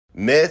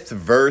Myth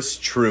versus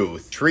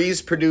truth.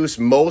 Trees produce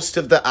most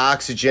of the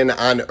oxygen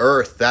on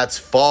Earth. That's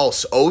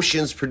false.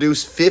 Oceans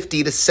produce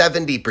 50 to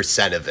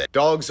 70% of it.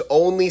 Dogs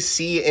only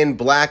see in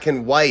black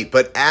and white,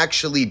 but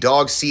actually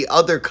dogs see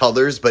other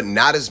colors, but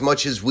not as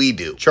much as we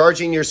do.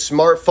 Charging your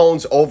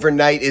smartphones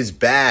overnight is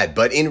bad,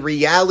 but in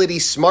reality,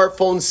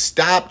 smartphones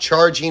stop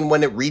charging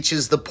when it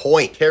reaches the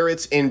point.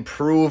 Carrots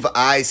improve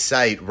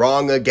eyesight.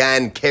 Wrong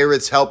again.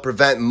 Carrots help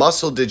prevent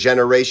muscle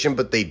degeneration,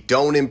 but they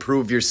don't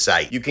improve your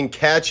sight. You can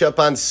catch up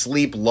on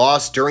sleep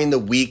lost during the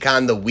week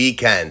on the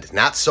weekend.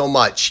 Not so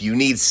much. You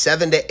need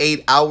 7 to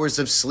 8 hours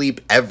of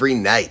sleep every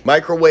night.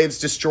 Microwaves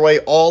destroy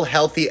all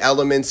healthy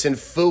elements in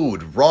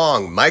food.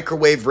 Wrong.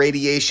 Microwave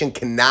radiation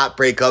cannot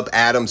break up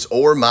atoms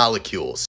or molecules.